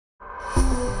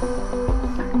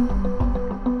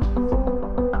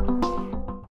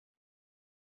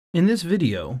In this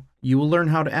video, you will learn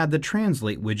how to add the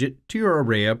Translate widget to your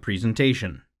Arreya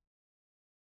presentation.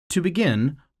 To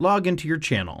begin, log into your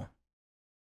channel.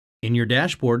 In your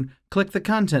dashboard, click the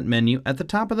Content menu at the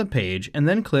top of the page and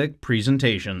then click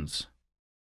Presentations.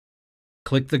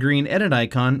 Click the green Edit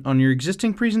icon on your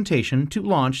existing presentation to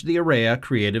launch the Arreya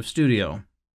Creative Studio.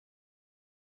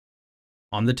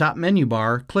 On the top menu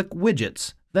bar, click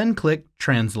Widgets, then click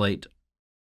Translate.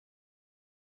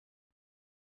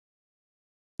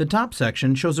 The top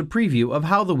section shows a preview of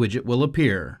how the widget will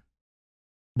appear.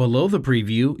 Below the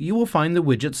preview, you will find the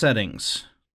widget settings.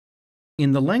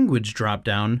 In the Language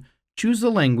drop-down, choose the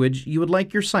language you would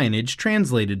like your signage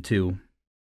translated to.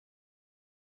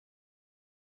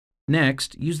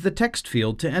 Next, use the text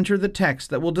field to enter the text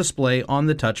that will display on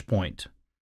the touch point.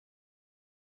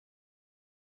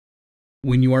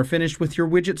 When you are finished with your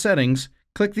widget settings,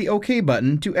 click the OK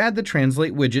button to add the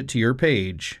Translate widget to your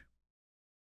page.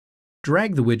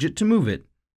 Drag the widget to move it,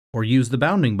 or use the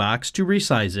bounding box to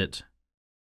resize it.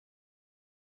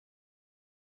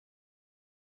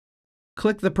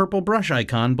 Click the purple brush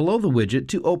icon below the widget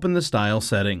to open the style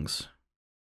settings.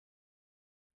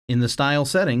 In the style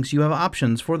settings, you have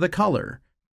options for the color,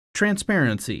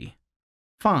 transparency,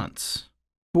 fonts,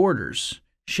 borders,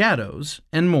 shadows,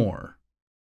 and more.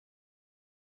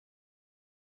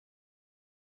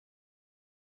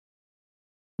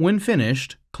 When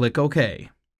finished, click OK.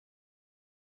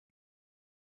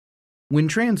 When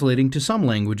translating to some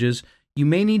languages, you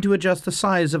may need to adjust the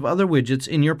size of other widgets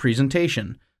in your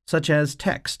presentation, such as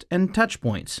text and touch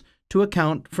points, to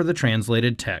account for the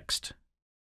translated text.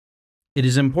 It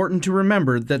is important to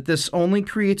remember that this only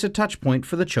creates a touch point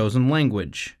for the chosen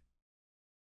language.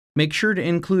 Make sure to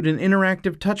include an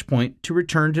interactive touch point to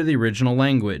return to the original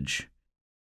language.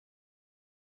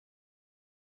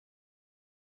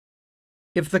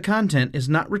 If the content is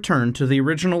not returned to the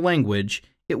original language,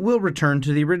 it will return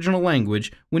to the original language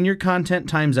when your content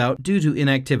times out due to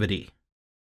inactivity.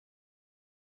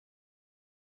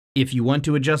 If you want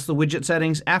to adjust the widget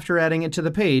settings after adding it to the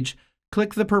page,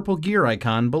 click the purple gear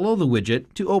icon below the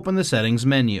widget to open the Settings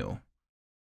menu.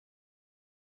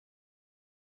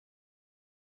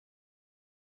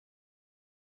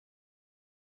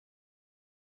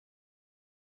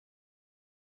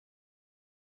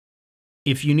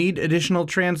 If you need additional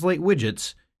Translate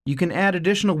widgets, you can add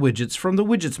additional widgets from the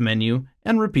Widgets menu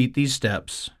and repeat these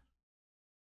steps.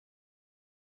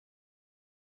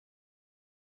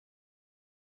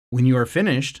 When you are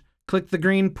finished, click the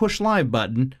green Push Live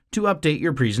button to update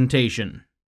your presentation.